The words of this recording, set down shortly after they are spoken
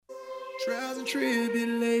Trials and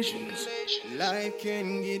tribulations, life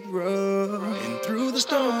can get rough, and through the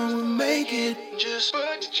storm we'll make it. Just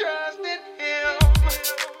put your trust in Him.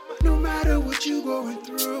 No matter what you're going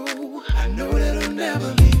through, I know that I'll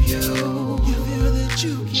never leave you. You feel that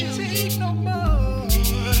you can't take no more.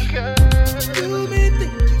 You may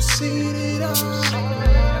think you've seen it all.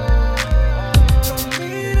 Don't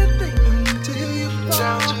need a thing until you fall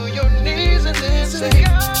down to your knees and then say,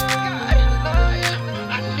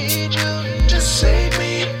 save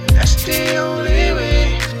me, that's the only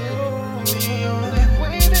way. The only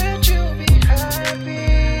way that you'll be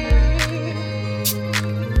happy.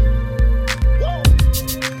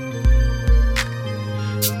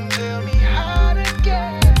 Tell me how to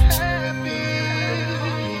get happy.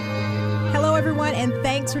 Hello, everyone, and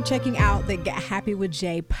thanks for checking out the Get Happy with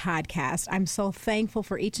Jay podcast. I'm so thankful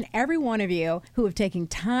for each and every one of you who have taken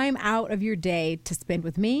time out of your day to spend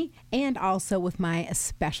with me and also with my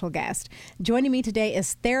special guest. Joining me today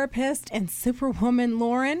is therapist and superwoman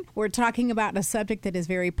Lauren. We're talking about a subject that is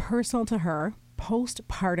very personal to her: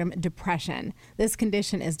 postpartum depression. This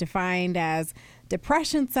condition is defined as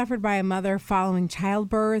depression suffered by a mother following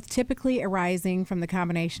childbirth, typically arising from the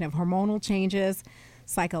combination of hormonal changes,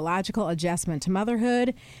 psychological adjustment to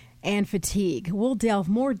motherhood, and fatigue. We'll delve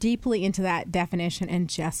more deeply into that definition in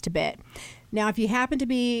just a bit. Now, if you happen to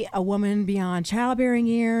be a woman beyond childbearing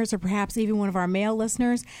years, or perhaps even one of our male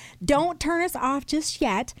listeners, don't turn us off just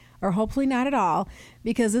yet, or hopefully not at all,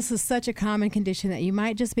 because this is such a common condition that you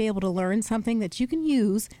might just be able to learn something that you can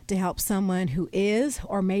use to help someone who is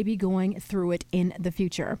or may be going through it in the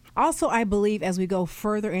future. Also, I believe as we go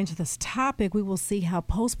further into this topic, we will see how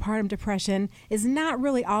postpartum depression is not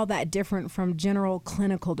really all that different from general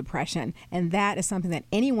clinical depression, and that is something that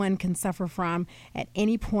anyone can suffer from at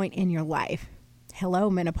any point in your life. Hello,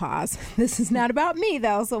 menopause. This is not about me,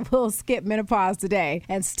 though, so we'll skip menopause today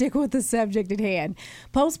and stick with the subject at hand.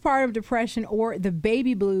 Postpartum depression, or the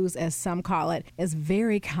baby blues, as some call it, is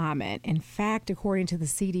very common. In fact, according to the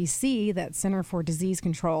CDC, that Center for Disease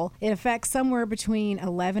Control, it affects somewhere between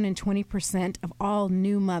 11 and 20% of all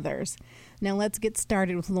new mothers. Now let's get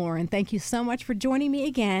started with Lauren. Thank you so much for joining me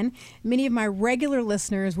again. Many of my regular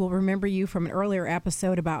listeners will remember you from an earlier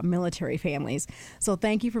episode about military families. So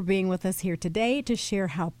thank you for being with us here today to share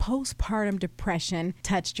how postpartum depression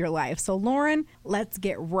touched your life. So Lauren, let's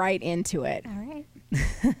get right into it. All right.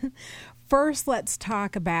 First, let's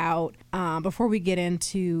talk about, before we get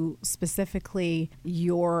into specifically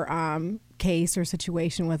your case or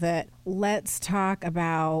situation with it, let's talk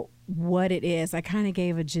about what it is. I kind of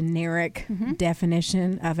gave a generic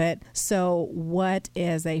definition of it. So what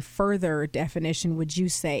is a further definition would you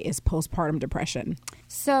say is postpartum depression?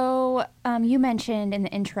 So you mentioned in the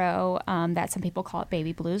intro that some people call it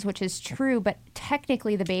baby blues, which is true, but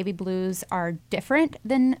technically the baby blues are different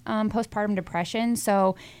than postpartum depression.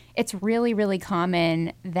 So it's really, really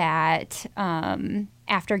common that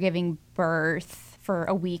after giving birth for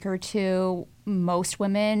a week or two, most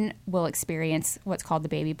women will experience what's called the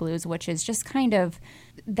baby blues, which is just kind of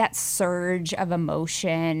that surge of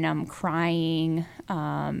emotion, crying,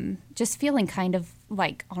 just feeling kind of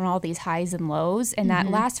like on all these highs and lows. And that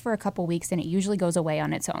lasts for a couple weeks, and it usually goes away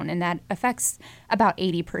on its own. And that affects about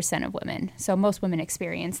 80% of women. So most women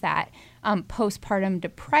experience that. Postpartum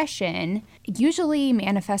depression usually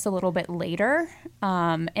manifests a little bit later.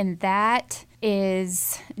 And that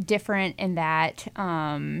is different in that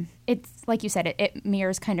it's, like you said, it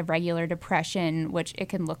mirrors kind of regular depression, which it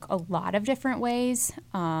can look a lot of different ways.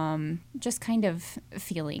 Just kind of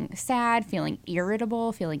feeling sad, feeling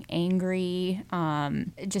irritable, feeling angry,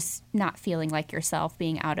 just not feeling like yourself,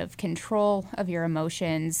 being out of control of your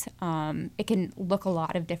emotions. It can look a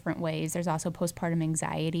lot of different ways. There's also postpartum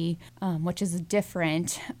anxiety, which is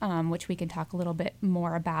different, which we can talk a little bit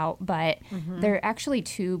more about, but they're actually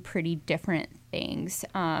two pretty different things.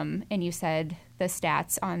 And you said the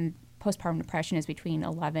stats on postpartum depression is between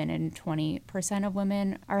 11 and 20% of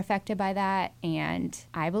women are affected by that. And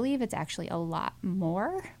I believe it's actually a lot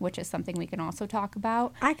more, which is something we can also talk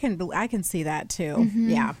about. I can see that too.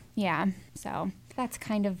 Yeah. Yeah. So that's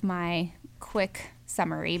kind of my quick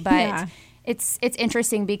summary. But it's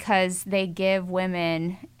interesting because they give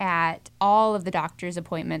women at all of the doctor's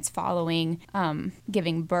appointments following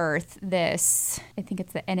giving birth this, I think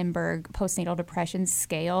it's the Edinburgh postnatal depression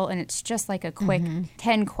scale, and it's just like a quick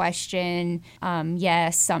 10-question,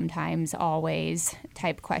 yes, sometimes, always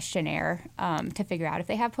type questionnaire to figure out if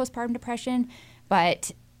they have postpartum depression. But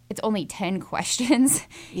it's only 10 questions,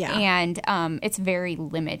 and it's very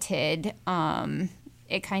limited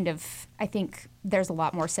I think there's a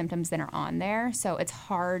lot more symptoms than are on there. So it's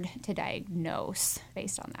hard to diagnose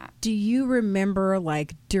based on that. Do you remember,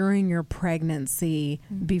 like, during your pregnancy,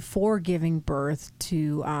 before giving birth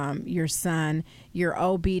to your son, your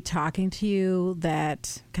OB talking to you,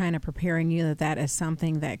 that kind of preparing you that that is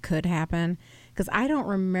something that could happen? Because I don't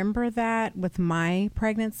remember that with my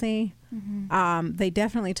pregnancy. They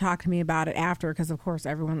definitely talked to me about it after, because of course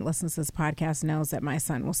everyone that listens to this podcast knows that my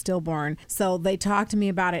son was stillborn. So they talked to me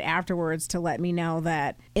about it afterwards to let me know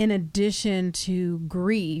that in addition to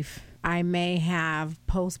grief, I may have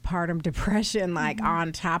postpartum depression, like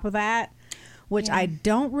on top of that, which I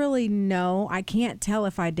don't really know. I can't tell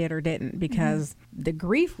if I did or didn't, because the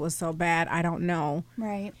grief was so bad. I don't know,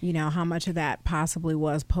 Right. you know, how much of that possibly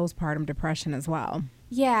was postpartum depression as well.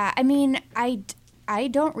 Yeah, I mean, I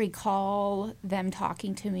don't recall them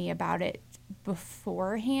talking to me about it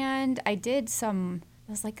beforehand. I did some,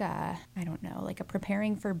 it was like a, I don't know, like a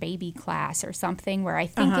preparing for baby class or something, where I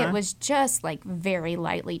think it was just like very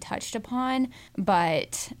lightly touched upon.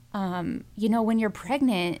 But, you know, when you're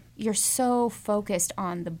pregnant, you're so focused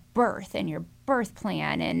on the birth and your birth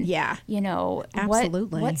plan and, you know,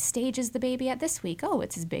 absolutely. What stage is the baby at this week? Oh,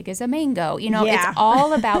 it's as big as a mango. You know, Yeah. it's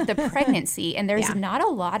all about the pregnancy, and there's not a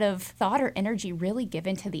lot of thought or energy really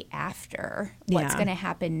given to the after, what's going to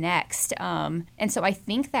happen next. And so I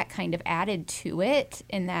think that kind of added to it,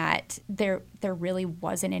 in that there really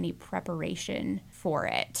wasn't any preparation for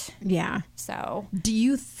it. Yeah. So Do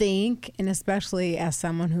you think, and especially as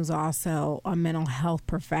someone who's also a mental health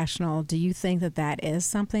professional, do you think that that is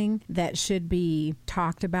something that should be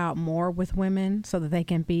talked about more with women so that they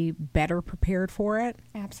can be better prepared for it?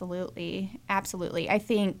 Absolutely. Absolutely. I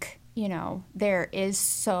think, you know, there is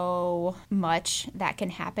so much that can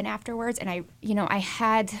happen afterwards. And I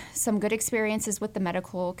had some good experiences with the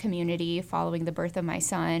medical community following the birth of my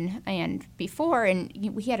son and before, and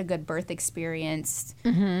we had a good birth experience.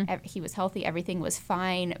 He was healthy. Everything was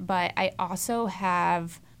fine. But I also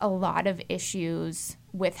have a lot of issues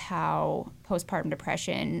with how postpartum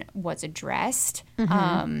depression was addressed.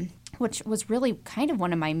 Which was really kind of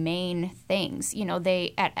one of my main things. You know,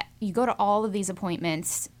 you go to all of these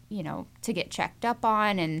appointments, you know, to get checked up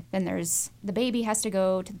on, and then the baby has to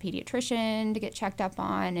go to the pediatrician to get checked up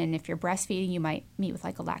on, and if you're breastfeeding, you might meet with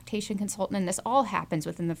like a lactation consultant, and this all happens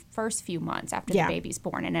within the first few months after the baby's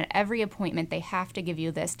born. And at every appointment, they have to give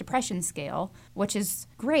you this depression scale, which is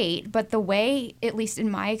great, but the way, at least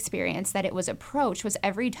in my experience, that it was approached was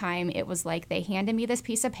every time it was like they handed me this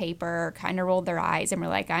piece of paper, kind of rolled their eyes, and were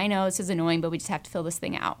like, I know this is annoying, but we just have to fill this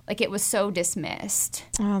thing out. Like, it was so dismissed.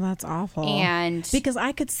 Oh, that's awful. And because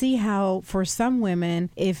I could see how for some women,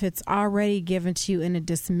 if it's already given to you in a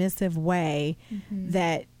dismissive way,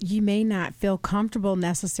 that you may not feel comfortable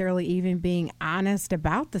necessarily even being honest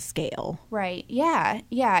about the scale. Right. Yeah.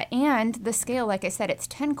 Yeah. And the scale, like I said, it's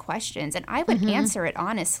 10 questions, and I would answer it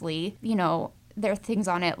honestly. You know, there are things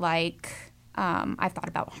on it like, I've thought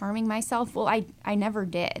about harming myself. Well, I never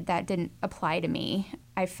did. That didn't apply to me.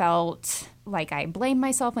 I felt like I blamed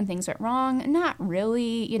myself when things went wrong. Not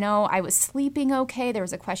really. You know, I was sleeping okay. There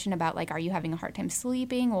was a question about, like, are you having a hard time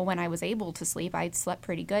sleeping? Well, when I was able to sleep, I slept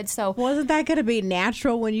pretty good. So wasn't that going to be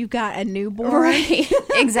natural when you've got a newborn? Right.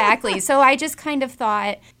 Exactly. So I just kind of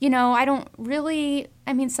thought, you know, I don't really,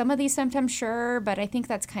 I mean, some of these symptoms, sure, but I think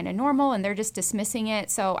that's kind of normal, and they're just dismissing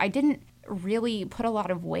it. So I didn't really put a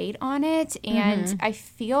lot of weight on it. And I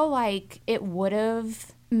feel like it would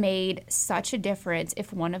have made such a difference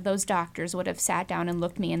if one of those doctors would have sat down and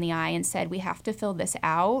looked me in the eye and said, we have to fill this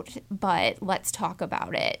out, but let's talk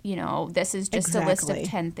about it. You know, this is just a list of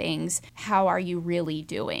 10 things. How are you really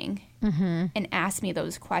doing? And ask me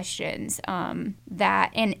those questions. And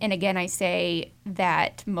again, I say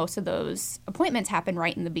that most of those appointments happen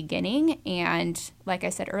right in the beginning. And like I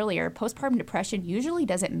said earlier, postpartum depression usually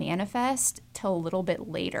doesn't manifest till a little bit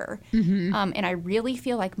later. And I really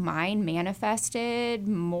feel like mine manifested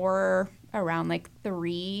more around like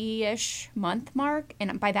 3-ish month mark.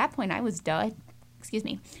 And by that point, I was done.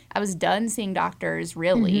 I was done seeing doctors,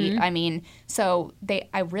 really. I mean, so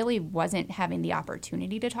I really wasn't having the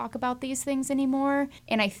opportunity to talk about these things anymore.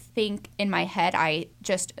 And I think in my head, I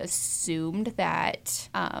just assumed that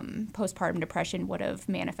postpartum depression would have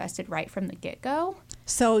manifested right from the get-go.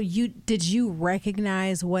 So did you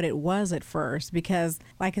recognize what it was at first? Because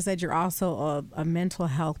like I said, you're also a mental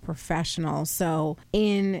health professional. So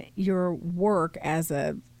in your work as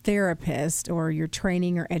a therapist or your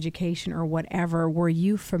training or education or whatever, were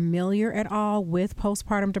you familiar at all with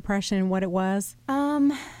postpartum depression and what it was?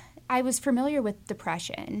 I was familiar with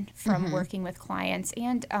depression from working with clients,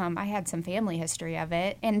 and I had some family history of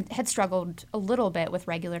it and had struggled a little bit with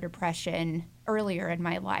regular depression earlier in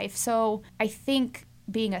my life. So I think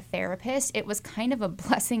being a therapist, it was kind of a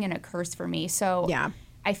blessing and a curse for me. So Yeah.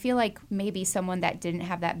 I feel like maybe someone that didn't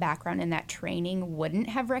have that background in that training wouldn't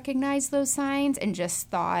have recognized those signs and just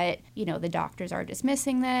thought, you know, the doctors are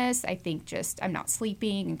dismissing this. I think just I'm not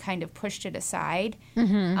sleeping, and kind of pushed it aside.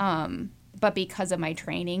 But because of my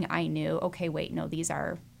training, I knew, okay, wait, no, these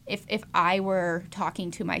are, if I were talking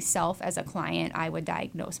to myself as a client, I would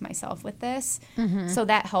diagnose myself with this. So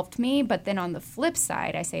that helped me. But then on the flip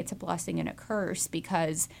side, I say it's a blessing and a curse,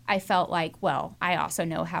 because I felt like, well, I also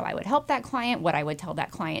know how I would help that client, what I would tell that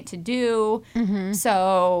client to do.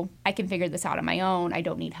 So I can figure this out on my own. I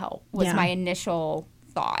don't need help, was my initial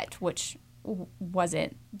thought, which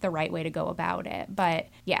wasn't the right way to go about it. But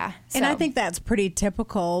yeah. And I think that's pretty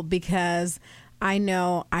typical, because I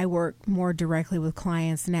know I work more directly with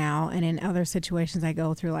clients now, and in other situations I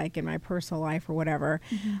go through, like in my personal life or whatever,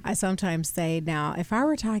 I sometimes say, now, if I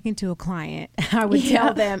were talking to a client, I would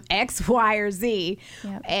tell them X, Y, or Z,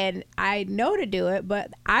 and I know to do it,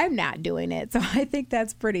 but I'm not doing it. So I think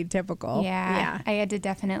that's pretty typical. Yeah. I had to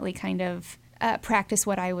definitely kind of practice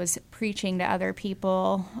what I was preaching to other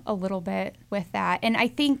people a little bit with that. And I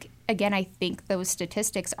think, again, I think those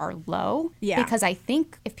statistics are low. Yeah. Because I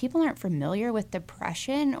think if people aren't familiar with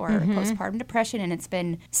depression or postpartum depression, and it's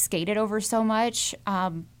been skated over so much,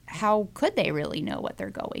 how could they really know what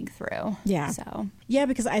they're going through? Yeah. So. Yeah,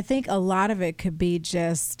 because I think a lot of it could be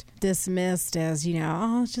just dismissed as, you know,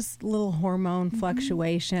 oh, it's just little hormone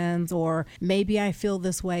fluctuations, or maybe I feel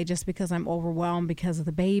this way just because I'm overwhelmed because of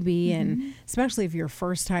the baby, and especially if you're a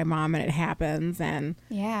first-time mom and it happens. And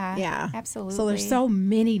yeah, absolutely. So there's so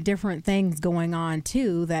many different things going on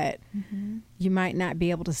too that you might not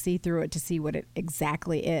be able to see through it to see what it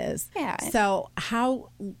exactly is. Yeah. So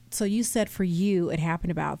so you said for you it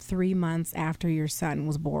happened about 3 months after your son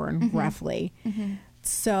was born, roughly.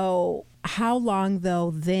 So how long, though,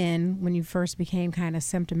 then, when you first became kind of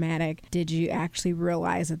symptomatic, did you actually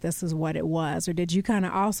realize that this is what it was? Or did you kind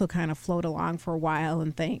of also kind of float along for a while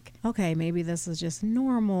and think, okay, maybe this is just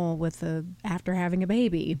normal after having a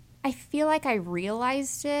baby? I feel like I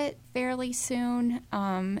realized it fairly soon.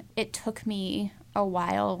 It took me a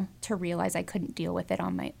while to realize I couldn't deal with it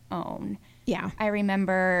on my own. Yeah. I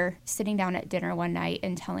remember sitting down at dinner one night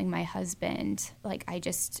and telling my husband, like,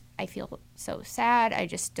 I feel so sad. I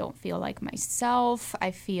just don't feel like myself.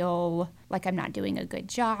 I feel like I'm not doing a good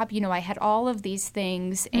job. You know, I had all of these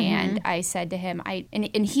things, and I said to him,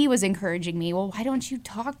 and he was encouraging me, well, why don't you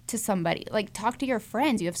talk to somebody? Like, talk to your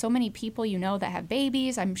friends. You have so many people you know that have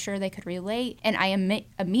babies. I'm sure they could relate. And I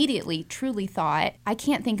immediately truly thought, I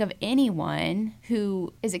can't think of anyone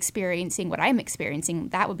who is experiencing what I'm experiencing.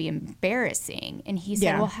 That would be embarrassing. And he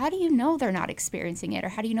said, well, how do you know they're not experiencing it? Or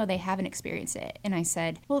how do you know they haven't experienced it? And I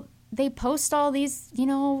said, well, they post all these, you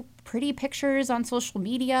know, pretty pictures on social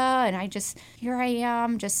media, and here I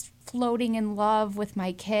am just floating in love with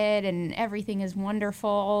my kid, and everything is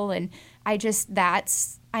wonderful. And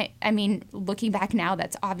I mean, looking back now,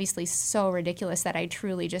 that's obviously so ridiculous that I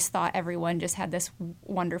truly just thought everyone just had this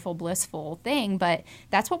wonderful, blissful thing. But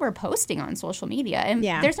that's what we're posting on social media. And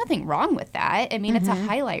there's nothing wrong with that. I mean, it's a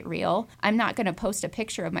highlight reel. I'm not going to post a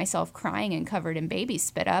picture of myself crying and covered in baby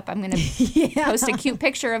spit up. I'm going to post a cute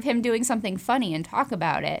picture of him doing something funny and talk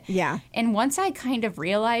about it. Yeah. And once I kind of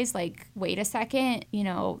realized, like, wait a second, you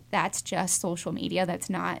know, that's just social media. That's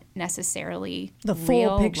not necessarily the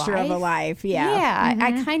full picture of a life. Yeah.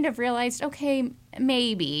 I kind of realized, okay,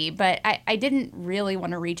 maybe, but I didn't really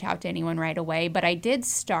want to reach out to anyone right away. But I did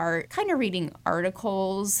start kind of reading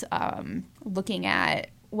articles, looking at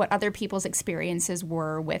what other people's experiences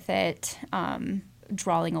were with it,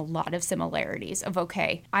 drawing a lot of similarities of,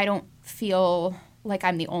 okay, I don't feel like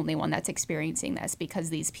I'm the only one that's experiencing this,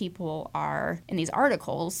 because these people in these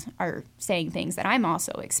articles are saying things that I'm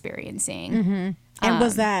also experiencing. And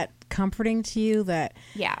was that comforting to you that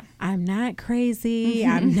I'm not crazy,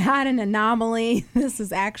 I'm not an anomaly, this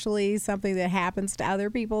is actually something that happens to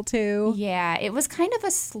other people too? Yeah, it was kind of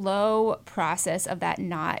a slow process of that,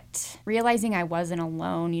 not realizing I wasn't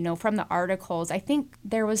alone. You know, from the articles, I think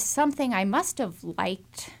there was something I must have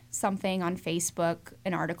liked something on Facebook,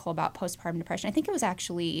 an article about postpartum depression. I think it was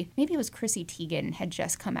maybe it was Chrissy Teigen had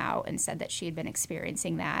just come out and said that she had been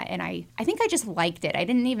experiencing that. And I think I just liked it. I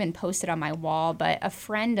didn't even post it on my wall, but a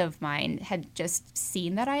friend of mine had just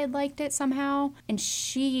seen that I had liked it somehow. And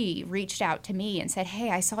she reached out to me and said,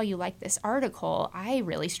 hey, I saw you like this article. I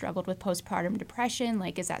really struggled with postpartum depression.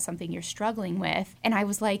 Like, is that something you're struggling with? And I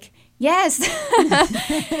was like, yes,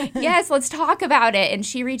 yes, let's talk about it. And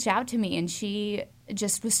she reached out to me and she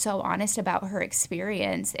just was so honest about her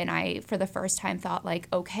experience. And I, for the first time, thought like,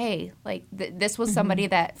 okay, like this was somebody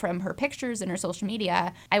that from her pictures and her social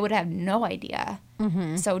media, I would have no idea.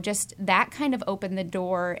 So just that kind of opened the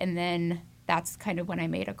door. And then that's kind of when I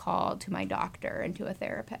made a call to my doctor and to a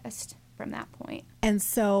therapist from that point. And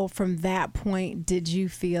so from that point, did you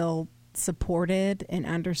feel supported and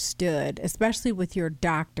understood, especially with your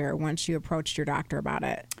doctor once you approached your doctor about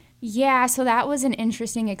it? Yeah, so that was an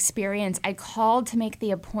interesting experience. I called to make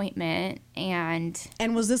the appointment and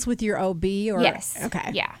was this with your OB or? Yes.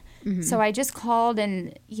 Okay. Yeah. So I just called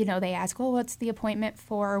and, they asked, well, what's the appointment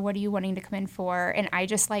for? What are you wanting to come in for? And I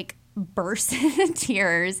just like burst into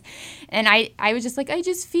tears. And I was just like, I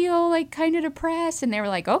just feel like kind of depressed. And they were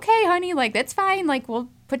like, okay, honey, like that's fine. Like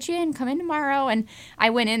we'll put you in, come in tomorrow. And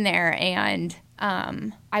I went in there and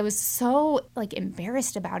I was so like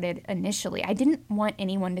embarrassed about it initially. I didn't want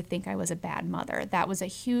anyone to think I was a bad mother. That was a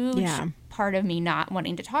huge part of me not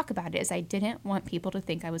wanting to talk about it, is I didn't want people to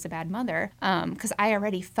think I was a bad mother because I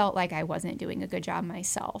already felt like I wasn't doing a good job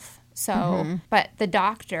myself. So, but the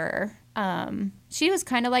doctor, she was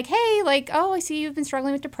kind of like, hey, like, oh, I see you've been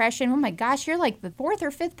struggling with depression. Oh my gosh, you're like the 4th or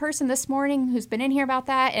 5th person this morning who's been in here about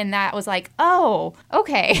that. And that was like, oh,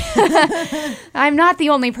 okay. I'm not the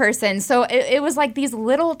only person. So it was like these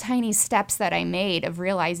little tiny steps that I made of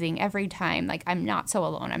realizing every time, like, I'm not so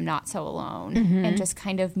alone. I'm not so alone. And just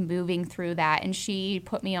kind of moving through that. And she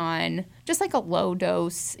put me on just like a low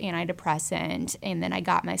dose antidepressant. And then I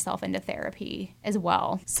got myself into therapy as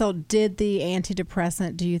well. So did the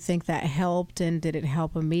antidepressant, do you think that helped, and did it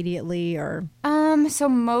help immediately or? So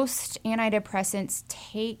most antidepressants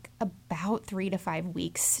take about 3 to 5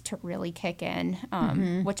 weeks to really kick in,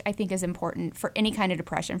 which I think is important for any kind of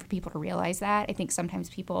depression for people to realize that. I think sometimes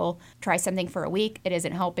people try something for a week, it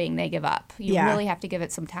isn't helping, they give up. You really have to give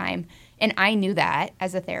it some time. And I knew that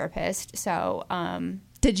as a therapist. So,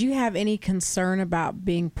 did you have any concern about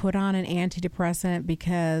being put on an antidepressant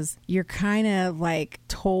because you're kind of like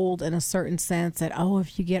told in a certain sense that, oh,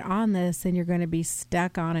 if you get on this, then you're going to be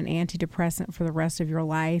stuck on an antidepressant for the rest of your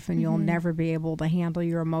life and you'll never be able to handle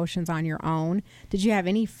your emotions on your own? Did you have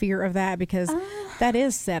any fear of that? Because that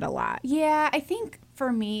is said a lot. Yeah, I think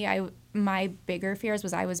for me, my bigger fears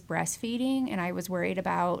was I was breastfeeding and I was worried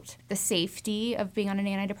about the safety of being on an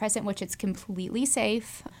antidepressant, which it's completely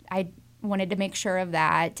safe. I wanted to make sure of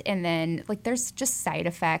that. And then like there's just side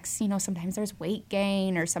effects, sometimes there's weight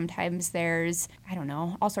gain or sometimes there's, I don't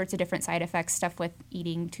know, all sorts of different side effects, stuff with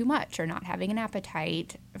eating too much or not having an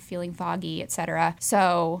appetite, feeling foggy, etc.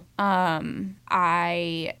 So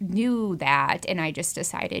I knew that and I just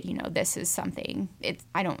decided, this is something, it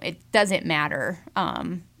doesn't matter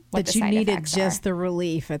what that the you side needed effects just are. the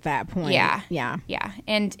relief at that point. Yeah.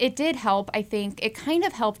 And it did help. I think it kind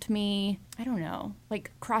of helped me, I don't know,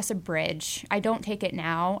 like cross a bridge. I don't take it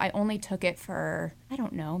now. I only took it for, I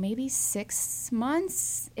don't know, maybe 6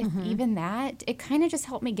 months, if even that. It kind of just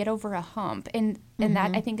helped me get over a hump. And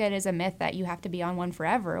that, I think it is a myth that you have to be on one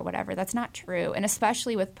forever or whatever. That's not true. And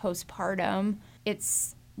especially with postpartum,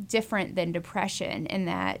 it's different than depression in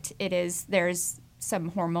that there's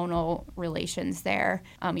some hormonal relations there.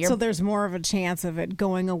 So there's more of a chance of it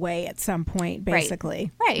going away at some point,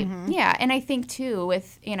 basically. Right. Yeah. And I think, too,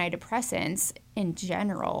 with antidepressants in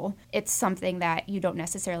general, it's something that you don't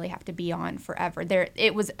necessarily have to be on forever.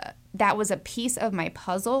 That was a piece of my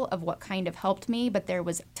puzzle of what kind of helped me, but there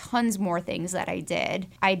was tons more things that I did.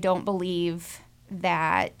 I don't believe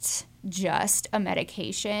that just a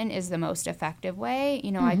medication is the most effective way.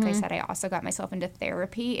 Like I said, I also got myself into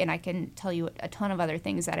therapy, and I can tell you a ton of other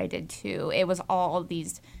things that I did too. It was all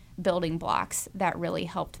these building blocks that really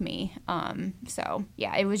helped me. So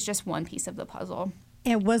yeah, it was just one piece of the puzzle.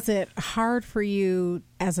 And was it hard for you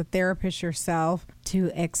as a therapist yourself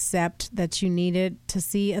to accept that you needed to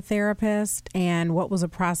see a therapist? And what was the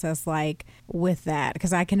process like with that?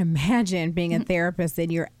 Because I can imagine being a therapist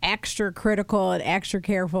and you're extra critical and extra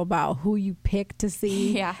careful about who you pick to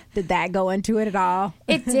see. Yeah. Did that go into it at all?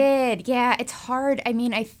 It did. Yeah, it's hard. I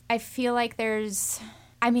mean, I feel like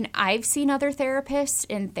I've seen other therapists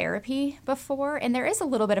in therapy before, and there is a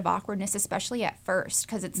little bit of awkwardness, especially at first,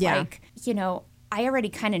 because it's like, I already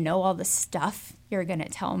kind of know all the stuff you're going to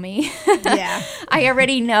tell me. Yeah. I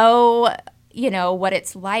already know, what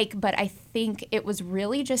it's like, but I think it was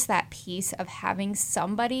really just that piece of having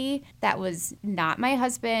somebody that was not my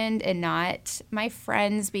husband and not my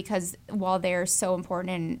friends, because while they're so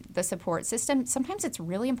important in the support system, sometimes it's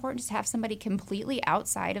really important to have somebody completely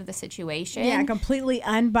outside of the situation. Yeah, completely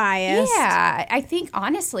unbiased. Yeah, I think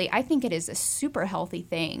it is a super healthy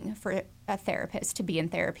thing for a therapist to be in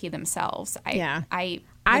therapy themselves. I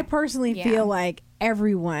personally feel like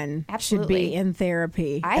everyone should be in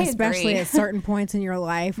therapy, especially at certain points in your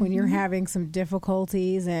life when you're having some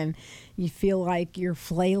difficulties and you feel like you're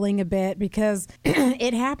flailing a bit, because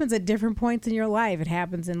it happens at different points in your life. It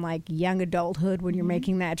happens in like young adulthood when you're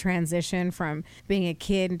making that transition from being a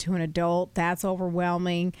kid into an adult. That's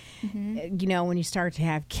overwhelming. When you start to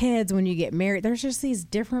have kids, when you get married, there's just these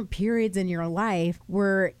different periods in your life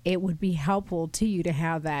where it would be helpful to you to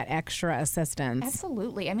have that extra assistance.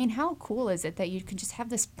 Absolutely. I mean, how cool is it that you can just have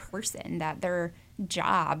this person that their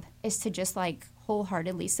job is to just like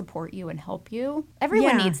wholeheartedly support you and help you?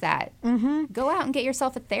 Everyone needs that. Go out and get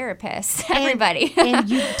yourself a therapist, everybody. And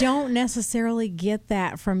you don't necessarily get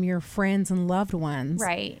that from your friends and loved ones.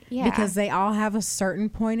 Right, yeah. Because they all have a certain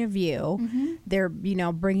point of view. They're,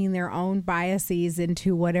 bringing their own biases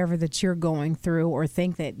into whatever that you're going through, or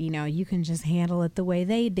think that, you can just handle it the way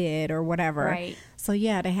they did or whatever. Right. So,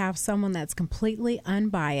 yeah, to have someone that's completely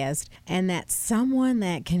unbiased, and that's someone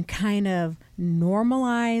that can kind of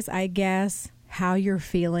normalize, I guess, how you're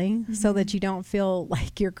feeling, so that you don't feel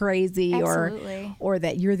like you're crazy or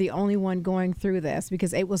that you're the only one going through this.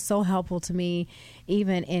 Because it was so helpful to me,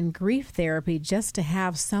 even in grief therapy, just to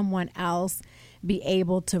have someone else be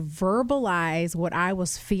able to verbalize what I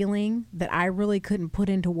was feeling that I really couldn't put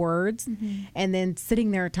into words. And then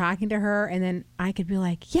sitting there talking to her, and then I could be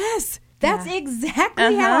like, yes, that's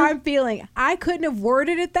exactly how I'm feeling. I couldn't have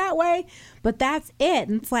worded it that way, but that's it.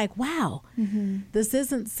 And it's like, wow, this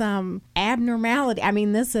isn't some abnormality. I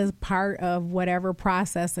mean, this is part of whatever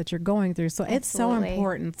process that you're going through. So it's so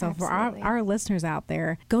important. So for our listeners out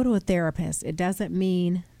there, go to a therapist. It doesn't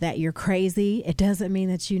mean that you're crazy. It doesn't mean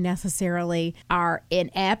that you necessarily are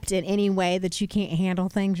inept in any way, that you can't handle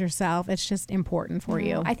things yourself. It's just important for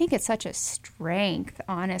you. I think it's such a strength,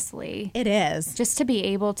 honestly. It is. Just to be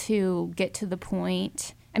able to get to the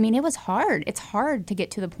point. I mean, it was hard. It's hard to get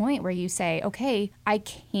to the point where you say, okay, I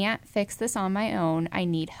can't fix this on my own. I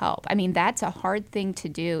need help. I mean, that's a hard thing to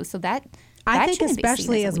do. So I think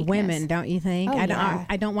especially as women, don't you think? Oh,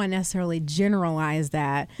 I don't want to necessarily generalize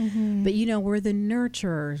that, but we're the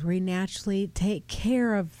nurturers. We naturally take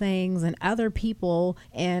care of things and other people,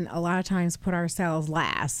 and a lot of times put ourselves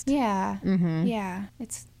last. Yeah. Yeah.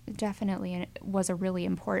 It's definitely was a really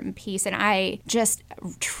important piece. And I just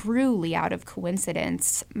truly out of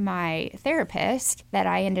coincidence, my therapist that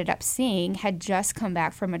I ended up seeing had just come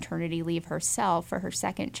back from maternity leave herself for her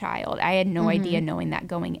second child. I had no idea knowing that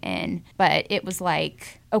going in, but it was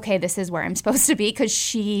like, okay, this is where I'm supposed to be, because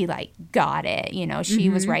she got it, she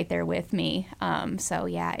was right there with me. So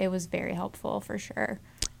yeah, it was very helpful for sure.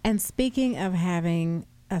 And speaking of having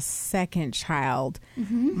a second child,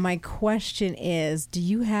 my question is, do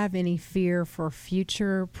you have any fear for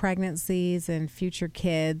future pregnancies and future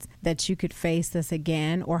kids that you could face this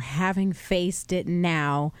again? Or having faced it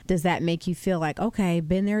now, does that make you feel like, okay,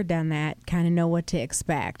 been there, done that, kind of know what to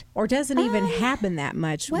expect? Or does it even happen that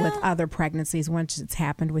much with other pregnancies once it's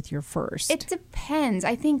happened with your first? It depends.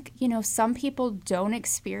 I think, some people don't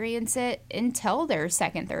experience it until their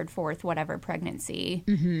second, third, fourth, whatever pregnancy.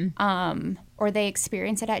 Or they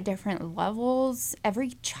experience it at different levels.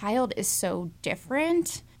 Every child is so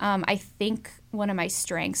different. I think one of my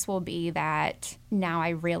strengths will be that now I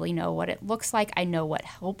really know what it looks like. I know what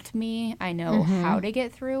helped me. I know how to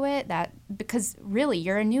get through it. Because really,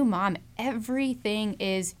 you're a new mom. Everything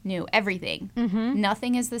is new. Everything.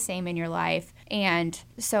 Nothing is the same in your life. And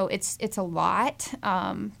so it's a lot.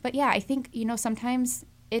 But yeah, I think, sometimes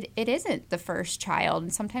it isn't the first child,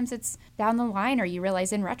 and sometimes it's down the line, or you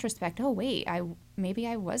realize in retrospect, oh wait, maybe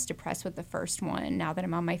I was depressed with the first one now that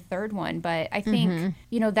I'm on my third one. But I think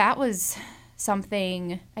that was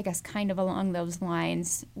something, I guess, kind of along those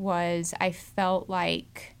lines. Was I felt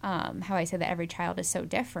like how I said that every child is so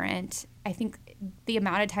different. I think the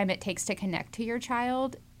amount of time it takes to connect to your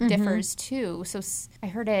child differs too. So I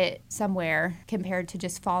heard it somewhere compared to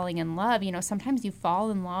just falling in love. Sometimes you fall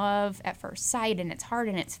in love at first sight, and it's hard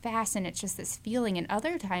and it's fast and it's just this feeling. And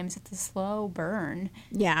other times it's a slow burn.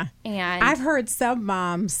 Yeah. And I've heard some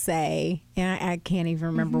moms say, and I can't even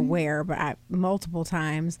remember where, but multiple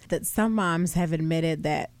times, that some moms have admitted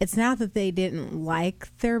that it's not that they didn't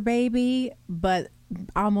like their baby, but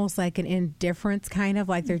almost like an indifference, kind of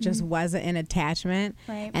like there just wasn't an attachment.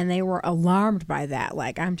 Right. And they were alarmed by that.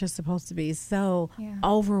 Like, I'm just supposed to be so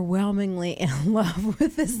overwhelmingly in love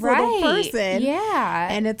with this little person. Yeah.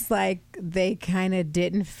 And it's like they kind of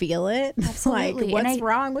didn't feel it. Absolutely. Like, what's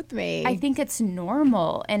wrong with me? I think it's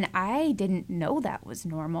normal. And I didn't know that was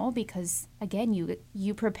normal because, again,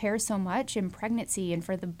 you prepare so much in pregnancy and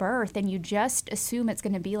for the birth, and you just assume it's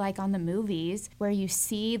going to be like on the movies where you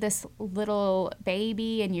see this little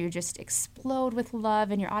baby and you just explode with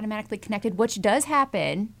love and you're automatically connected, which does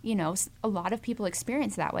happen. You know, a lot of people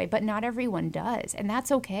experience that way, but not everyone does. And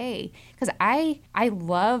that's okay. Because I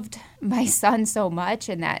loved my son so much,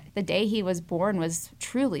 and that the day he was born was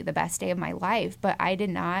truly the best day of my life. But I did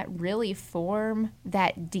not really form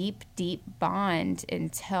that deep, deep bond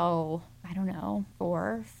until, I don't know, 4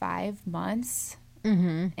 or 5 months.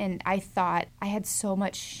 And I thought I had so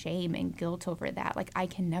much shame and guilt over that. Like, I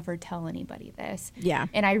can never tell anybody this. Yeah.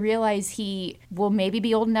 And I realize he will maybe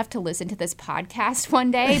be old enough to listen to this podcast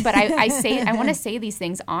one day, but I want to say these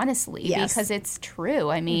things honestly because it's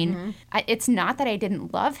true. I mean, it's not that I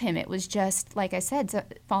didn't love him. It was just, like I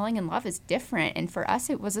said, falling in love is different. And for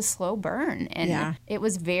us, it was a slow burn. And it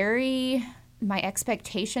was my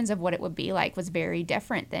expectations of what it would be like was very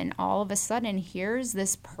different. Then all of a sudden, here's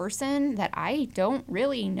this person that I don't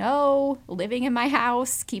really know living in my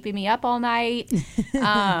house, keeping me up all night.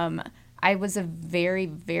 I was a very,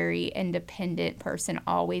 very independent person,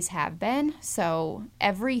 always have been. So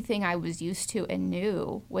everything I was used to and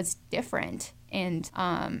knew was different. And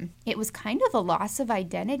it was kind of a loss of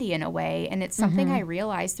identity in a way. And it's something I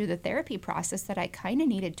realized through the therapy process that I kind of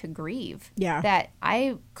needed to grieve. Yeah. That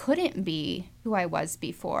I couldn't be who I was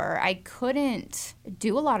before. I couldn't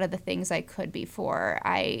do a lot of the things I could before.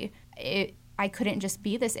 I couldn't just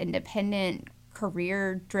be this independent,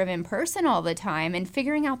 career-driven person all the time, and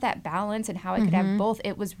figuring out that balance and how I could have both.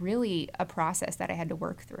 It was really a process that I had to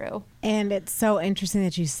work through. And it's so interesting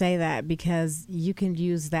that you say that, because you can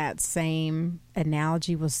use that same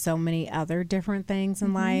analogy with so many other different things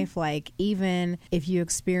in life. Like, even if you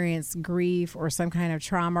experience grief or some kind of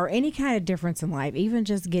trauma or any kind of difference in life, even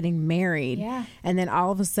just getting married, and then all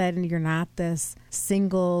of a sudden you're not this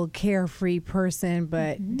single carefree person,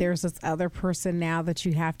 but there's this other person now that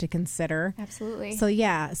you have to consider. Absolutely.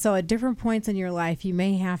 So at different points in your life, you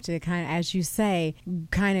may have to kind of, as you say,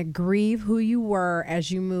 kind of grieve who you were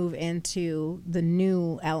as you move into the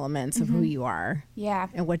new elements of who you are. Yeah.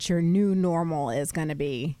 And what your new normal is going to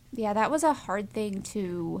be. Yeah, that was a hard thing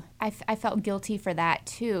to, I felt guilty for that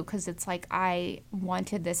too, because it's like I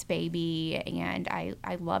wanted this baby and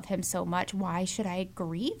I love him so much. Why should I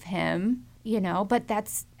grieve him? You know, but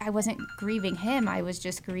I wasn't grieving him. I was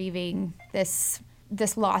just grieving this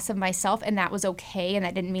loss of myself, and that was okay. And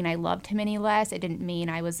that didn't mean I loved him any less. It didn't mean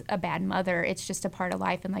I was a bad mother. It's just a part of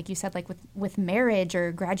life. And like you said, like with marriage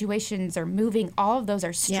or graduations or moving, all of those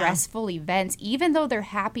are stressful events. Even though they're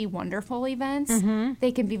happy, wonderful events,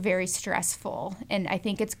 they can be very stressful. And I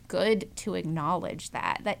think it's good to acknowledge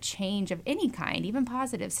that change of any kind, even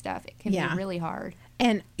positive stuff, it can be really hard.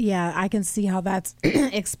 And I can see how that's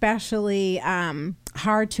especially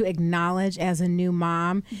hard to acknowledge as a new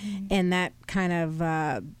mom. And that kind of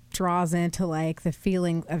draws into like the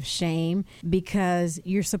feeling of shame, because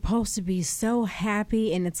you're supposed to be so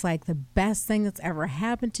happy and it's like the best thing that's ever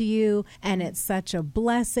happened to you. And it's such a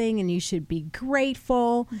blessing and you should be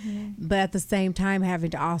grateful. But at the same time,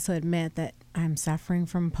 having to also admit that I'm suffering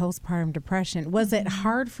from postpartum depression. Was it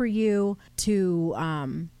hard for you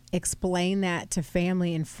to explain that to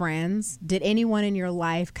family and friends? Did anyone in your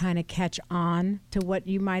life kind of catch on to what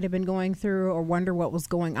you might have been going through or wonder what was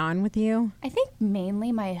going on with you? I think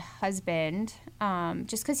mainly my husband,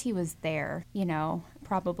 just because he was there, you know,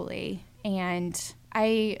 probably. And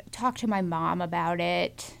I talked to my mom about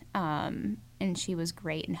it, and she was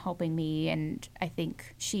great in helping me. And I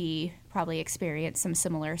think she probably experienced some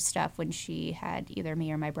similar stuff when she had either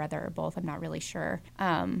me or my brother or both. I'm not really sure.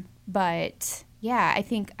 But yeah, I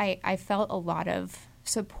think I felt a lot of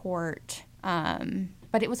support,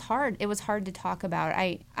 but it was hard. It was hard to talk about.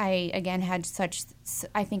 I again had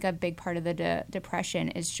I think a big part of the depression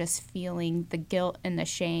is just feeling the guilt and the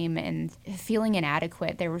shame and feeling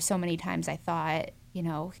inadequate. There were so many times I thought, you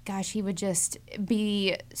know, gosh, he would just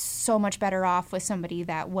be so much better off with somebody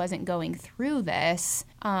that wasn't going through this.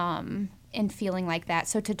 And feeling like that.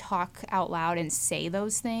 So to talk out loud and say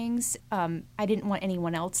those things, I didn't want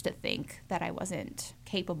anyone else to think that I wasn't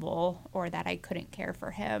capable or that I couldn't care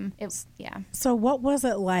for him. So what was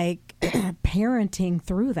it like parenting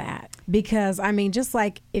through that? because I mean, just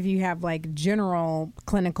like if you have like general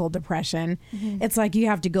clinical depression, it's like you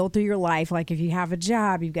have to go through your life. Like if you have a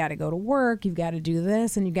job, you've got to go to work, you've got to do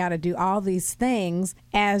this, and you've got to do all these things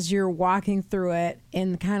as you're walking through it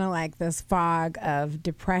in kind of like this fog of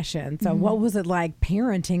depression. So what was it like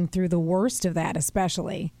parenting through the worst of that,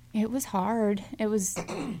 especially? It was hard. It was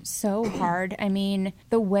so hard. I mean,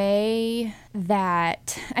 the way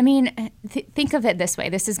that, think of it this way.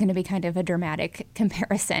 This is going to be kind of a dramatic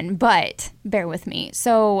comparison, but bear with me.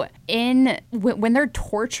 So when they're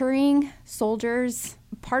torturing soldiers,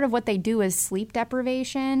 part of what they do is sleep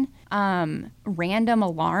deprivation, random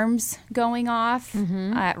alarms going off,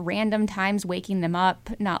 at random times waking them up,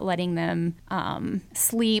 not letting them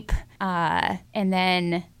sleep, and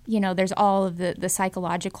then there's all of the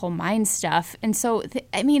psychological mind stuff. And so,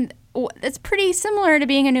 it's pretty similar to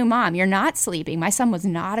being a new mom. You're not sleeping. My son was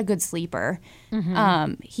not a good sleeper.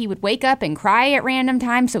 He would wake up and cry at random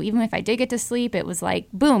times. So even if I did get to sleep, it was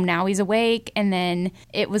like, boom, now he's awake. And then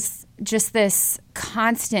it was just this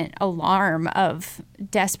constant alarm of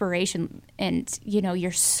desperation. And,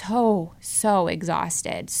 you're so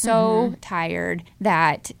exhausted, so tired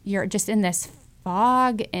that you're just in this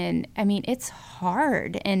fog. And it's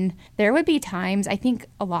hard. And there would be times, I think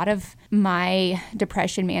a lot of my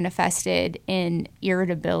depression manifested in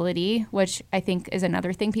irritability, which I think is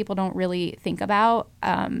another thing people don't really think about.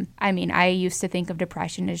 I used to think of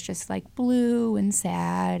depression as just like blue and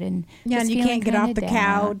sad and and you can't get off the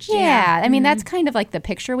couch. Yeah. That's kind of like the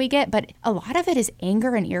picture we get, but a lot of it is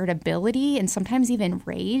anger and irritability and sometimes even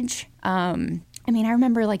rage. I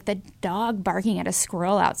remember like the dog barking at a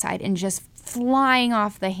squirrel outside and just flying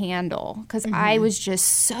off the handle because I was just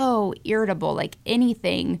so irritable. Like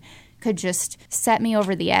anything could just set me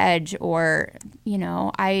over the edge, or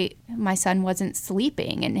my son wasn't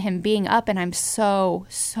sleeping and him being up, and I'm so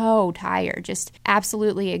tired, just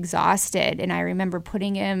absolutely exhausted. And I remember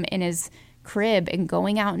putting him in his crib and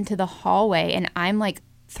going out into the hallway, and I'm like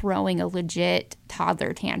throwing a legit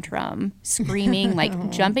toddler tantrum, screaming,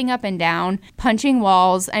 like jumping up and down, punching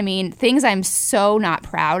walls. Things I'm so not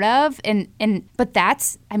proud of. But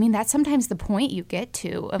that's sometimes the point you get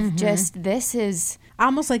to of just, this is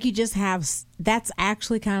almost like you just have, that's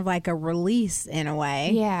actually kind of like a release in a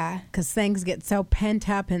way. Yeah. Because things get so pent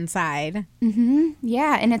up inside.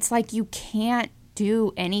 Yeah. And it's like you can't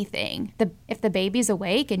do anything. If the baby's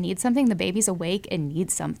awake and needs something, the baby's awake and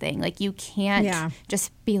needs something. Like you can't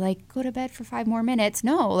just be like, go to bed for 5 more minutes.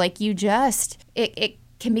 No, like you just, it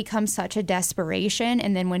can become such a desperation.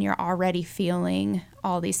 And then when you're already feeling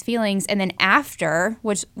all these feelings, and then after,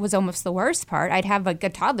 which was almost the worst part, I'd have like a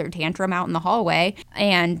toddler tantrum out in the hallway.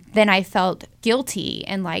 And then I felt guilty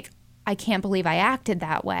and like, I can't believe I acted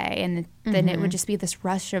that way. And then it would just be this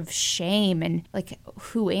rush of shame and like,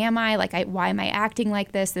 who am I? Like, why am I acting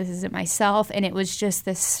like this? This isn't myself. And it was just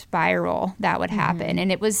this spiral that would happen.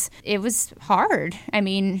 And it was hard.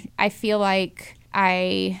 I feel like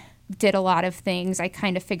I did a lot of things. I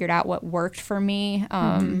kind of figured out what worked for me.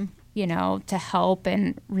 To help,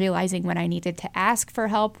 and realizing when I needed to ask for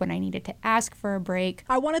help, when I needed to ask for a break.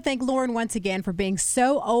 I want to thank Lauren once again for being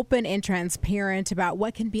so open and transparent about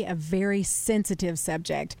what can be a very sensitive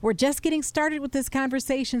subject. We're just getting started with this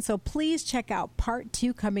conversation, so please check out part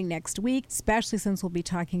 2 coming next week, especially since we'll be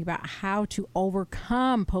talking about how to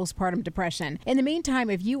overcome postpartum depression. In the meantime,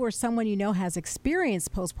 if you or someone you know has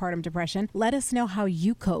experienced postpartum depression, let us know how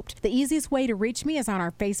you coped. The easiest way to reach me is on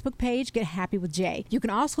our Facebook page, Get Happy with Jay. You can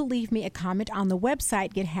also leave me a comment on the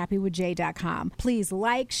website, gethappywithjay.com. Please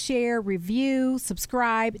like, share, review,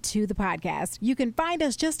 subscribe to the podcast. You can find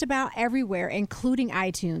us just about everywhere, including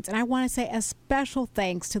iTunes. And I want to say a special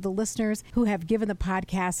thanks to the listeners who have given the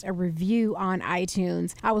podcast a review on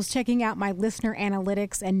iTunes. I was checking out my listener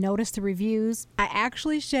analytics and noticed the reviews. I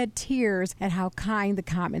actually shed tears at how kind the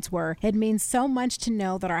comments were. It means so much to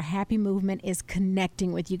know that our happy movement is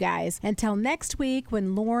connecting with you guys. Until next week,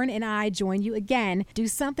 when Lauren and I join you again, do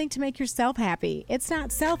something to make yourself happy. It's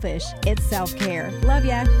not selfish, it's self-care. Love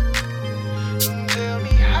ya.